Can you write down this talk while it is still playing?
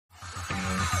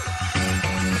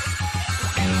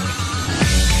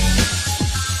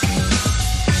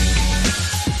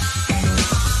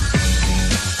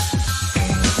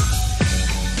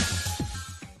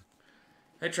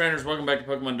trainers, welcome back to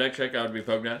Pokemon Deck Check. I would be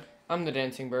Pokemon. I'm the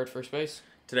Dancing Bird, first base.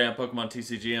 Today on Pokemon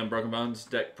TCG, Unbroken Bones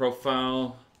deck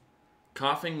profile,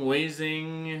 coughing,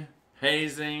 wheezing,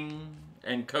 hazing,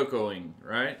 and cocoing,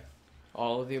 right?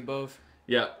 All of the above.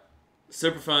 Yep.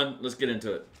 Super fun. Let's get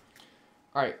into it.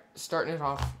 Alright, starting it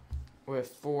off with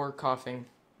 4 coughing,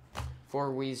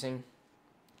 4 wheezing,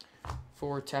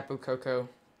 4 Tapu Koko,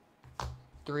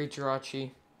 3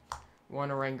 Jirachi, 1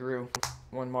 Oranguru,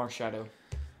 1 Marshadow.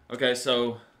 Okay,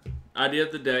 so idea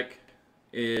of the deck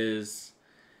is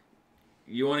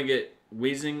you want to get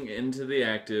Weezing into the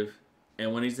active,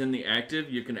 and when he's in the active,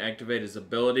 you can activate his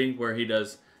ability where he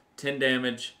does 10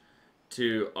 damage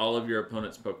to all of your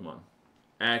opponent's Pokemon,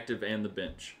 active and the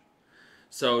bench.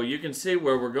 So you can see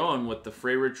where we're going with the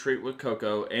free retreat with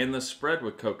Koko and the spread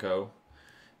with Koko.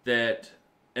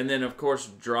 And then of course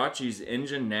Jirachi's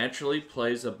engine naturally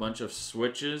plays a bunch of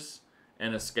switches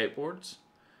and escape boards.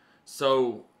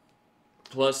 So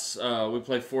plus we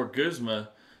play 4 Guzma,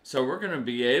 so we're going to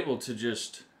be able to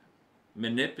just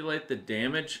manipulate the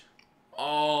damage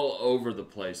all over the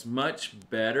place. Much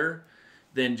better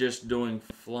than just doing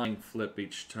flying flip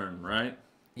each turn, right?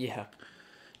 Yeah.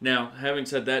 Now, having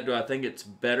said that, do I think it's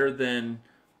better than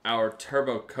our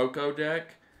Turbo Koko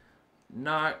deck?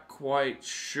 Not quite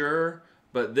sure,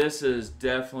 but this is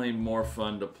definitely more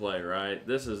fun to play, right?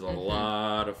 This is a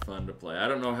lot of fun to play. I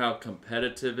don't know how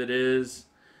competitive it is.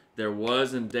 There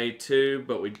was in day 2,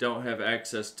 but we don't have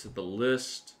access to the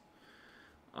list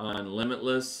on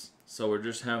Limitless, so we're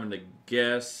just having to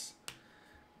guess.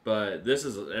 But this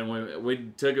is, and we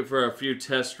took it for a few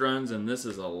test runs, and this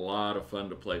is a lot of fun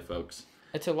to play, folks.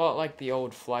 It's a lot like the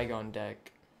old Flygon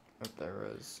deck that there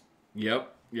is.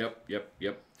 Yep.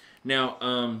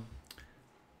 Now,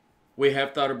 we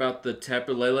have thought about the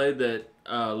Tapu Lele that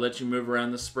lets you move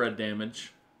around the spread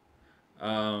damage.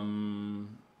 Any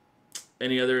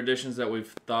other additions that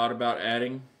we've thought about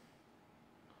adding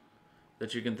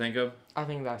that you can think of? I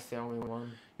think that's the only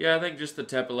one. Yeah, I think just the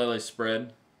Tapu Lele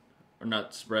spread. Or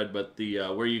not spread, but the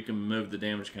where you can move the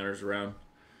damage counters around.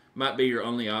 Might be your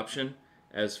only option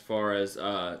as far as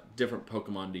different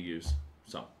Pokemon to use.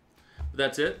 So, but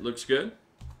that's it. Looks good.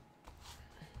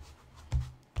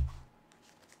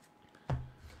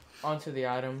 Onto the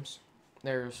items.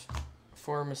 There's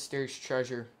 4 Mysterious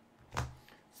Treasure,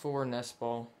 4 Nest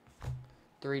Ball,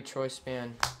 3 Choice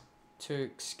Band, 2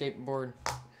 Escape Board,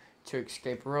 2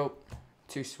 Escape Rope,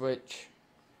 2 Switch,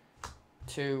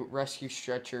 2 Rescue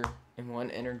Stretcher, and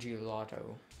 1 Energy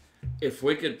Lotto. If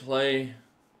we could play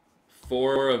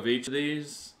 4 of each of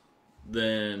these,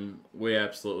 then we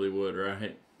absolutely would,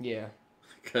 right? Yeah.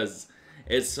 Because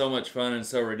it's so much fun and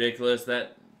so ridiculous.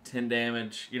 That 10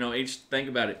 damage, think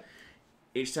about it.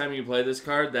 Each time you play this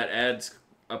card, that adds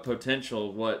a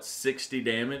potential, 60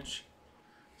 damage?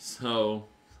 So,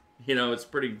 it's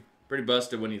pretty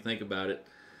busted when you think about it.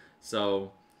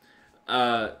 So,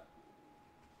 I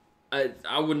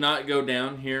would not go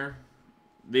down here.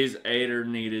 These 8 are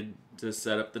needed to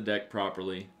set up the deck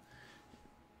properly.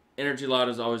 Energy Lot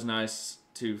is always nice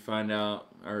to find out,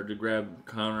 or to grab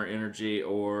counter energy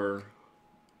or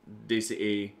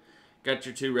DCE. Got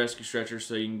your 2 rescue stretchers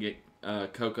so you can get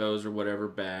Cocos or whatever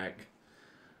back.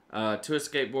 2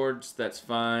 escape boards, that's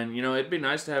fine. It'd be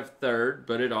nice to have 3rd,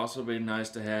 but it'd also be nice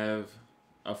to have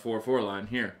a 4/4 line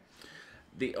here.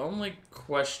 The only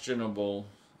questionable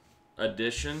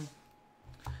addition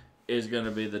is going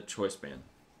to be the Choice Band.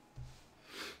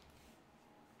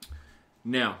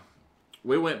 Now,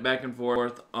 we went back and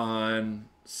forth on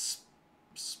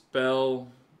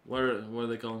what are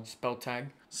they called? Spell Tag.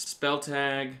 Spell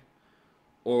Tag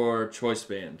or Choice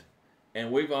Band.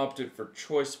 And we've opted for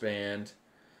Choice Band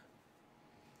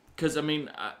because, at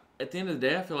the end of the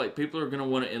day, I feel like people are going to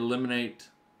want to eliminate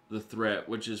the threat,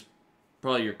 which is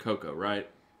probably your Koko, right?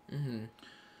 Mm-hmm.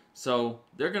 So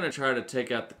they're going to try to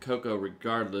take out the Koko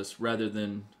regardless rather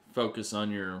than focus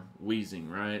on your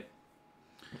Weezing, right?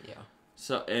 Yeah.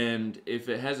 So, and if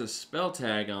it has a spell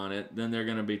tag on it, then they're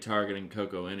going to be targeting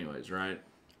Koko anyways, right?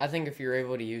 I think if you're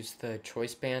able to use the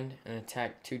Choice Band and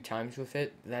attack 2 times with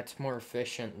it, that's more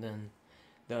efficient than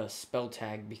the Spell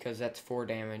Tag because that's 4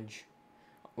 damage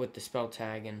with the Spell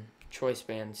Tag and Choice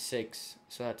Band 6,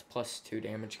 so that's plus 2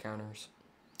 damage counters.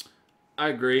 I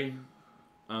agree,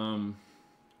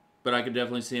 but I could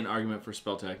definitely see an argument for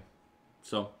Spell Tag.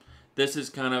 So this is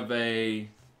kind of a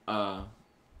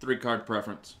 3-card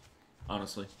preference,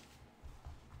 honestly.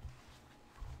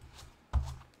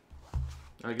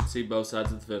 I can see both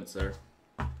sides of the fence there.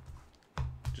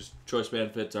 Just Choice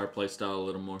Band fits our playstyle a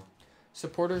little more.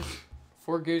 Supporters,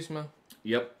 4 Guzma.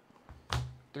 Yep.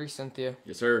 3 Cynthia.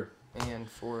 Yes, sir. And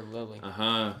 4 Lily.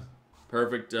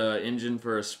 Perfect engine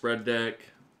for a spread deck.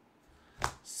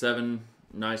 7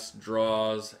 nice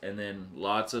draws, and then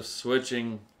lots of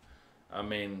switching. I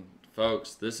mean,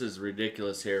 folks, this is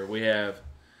ridiculous here. We have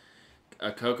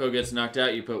a Coco gets knocked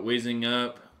out, you put Weezing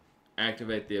up,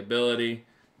 activate the ability.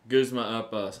 Guzma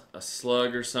up a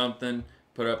slug or something,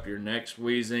 put up your next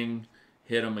Weezing,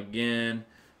 hit him again,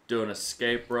 do an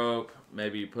escape rope.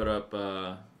 Maybe you put up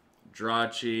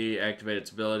Drachi, activate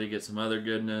its ability, get some other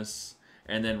goodness,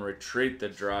 and then retreat the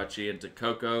Drachi into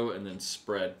Coco and then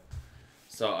spread.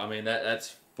 So, I mean,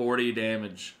 that's 40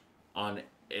 damage on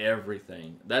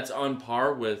everything. That's on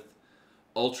par with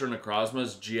Ultra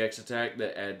Necrozma's GX attack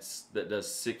that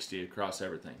does 60 across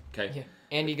everything. Okay? Yeah,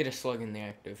 and you get a slug in the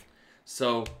active.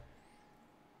 So,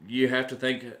 you have to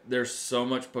think there's so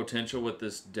much potential with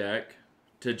this deck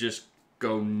to just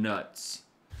go nuts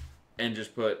and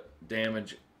just put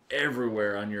damage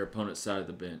everywhere on your opponent's side of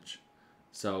the bench.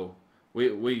 So,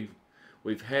 we've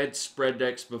had spread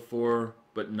decks before,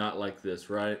 but not like this,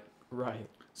 right? Right.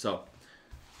 So,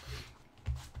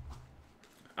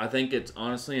 I think it's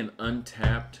honestly an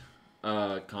untapped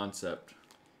concept.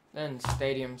 Then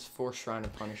stadiums for Shrine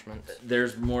of Punishment.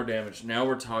 There's more damage. Now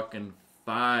we're talking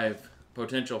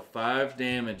potential 5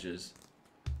 damages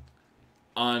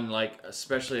on, like,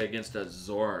 especially against a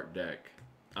Zorark deck.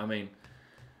 I mean,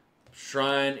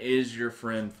 Shrine is your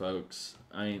friend, folks.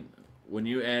 I mean, when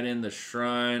you add in the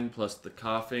Shrine plus the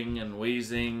coughing and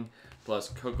wheezing plus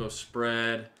Coco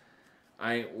spread,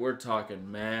 we're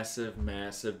talking massive,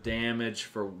 massive damage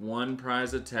for one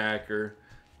prize attacker,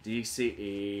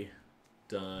 DCE,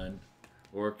 done,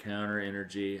 or counter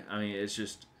energy. I mean, it's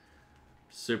just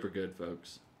super good,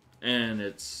 folks. And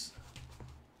it's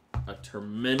a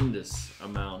tremendous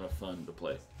amount of fun to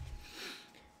play.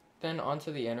 Then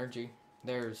onto the energy.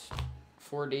 There's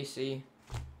 4 DC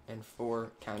and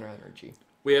 4 counter energy.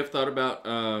 We have thought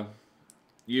about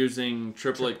using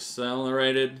triple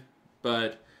accelerated,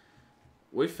 but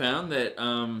we found that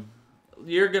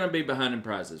you're going to be behind in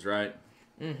prizes, right?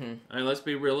 Mm-hmm. I mean, let's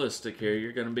be realistic here.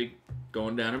 You're going to be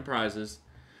going down in prizes,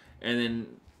 and then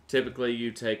typically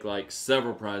you take like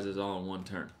several prizes all in one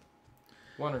turn.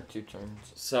 1 or 2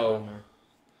 turns. So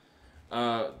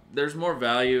there's more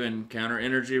value in counter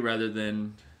energy rather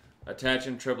than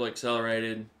attaching triple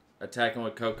accelerated, attacking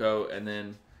with Coco, and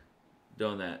then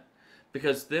doing that.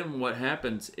 Because then what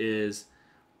happens is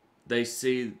they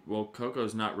see, well,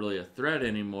 Coco's not really a threat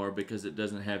anymore because it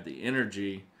doesn't have the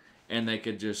energy, and they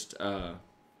could just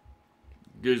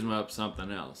Guzma up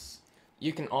something else.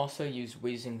 You can also use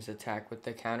Weezing's attack with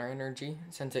the counter energy,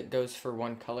 since it goes for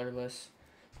 1 colorless.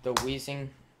 The Weezing,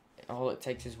 all it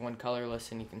takes is 1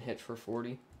 colorless, and you can hit for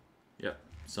 40. Yep.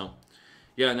 So,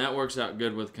 yeah, and that works out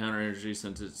good with counter energy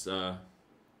since it's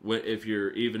if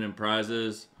you're even in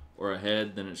prizes or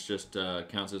ahead, then it's just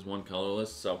counts as 1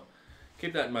 colorless. So,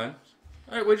 keep that in mind.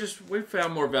 All right, we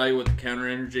found more value with the counter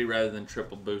energy rather than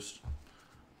triple boost.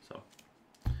 So,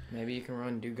 maybe you can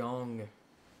run Dugong.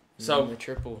 So the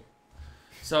triple.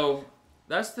 So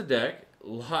that's the deck.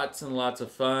 Lots and lots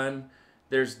of fun.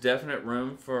 There's definite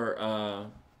room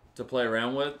for to play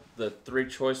around with the 3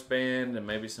 choice band and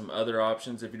maybe some other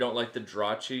options. If you don't like the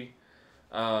Drachi,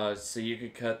 so you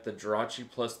could cut the Drachi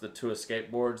plus the 2 escape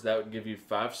boards. That would give you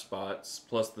 5 spots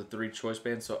plus the 3 choice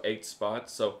bands, so 8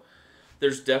 spots. So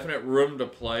there's definite room to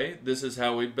play. This is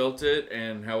how we built it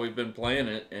and how we've been playing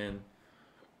it. And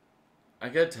I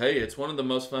gotta tell you, it's one of the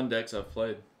most fun decks I've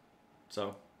played.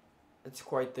 So it's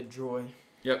quite the joy.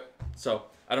 Yep. So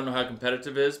I don't know how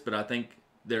competitive it is, but I think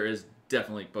there is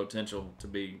definitely potential to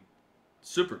be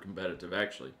super competitive,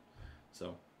 actually.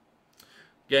 So,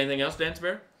 got anything else, Dance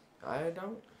Bear? I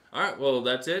don't. All right. Well,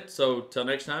 that's it. So till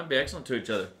next time, be excellent to each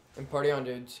other. And party on,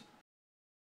 dudes.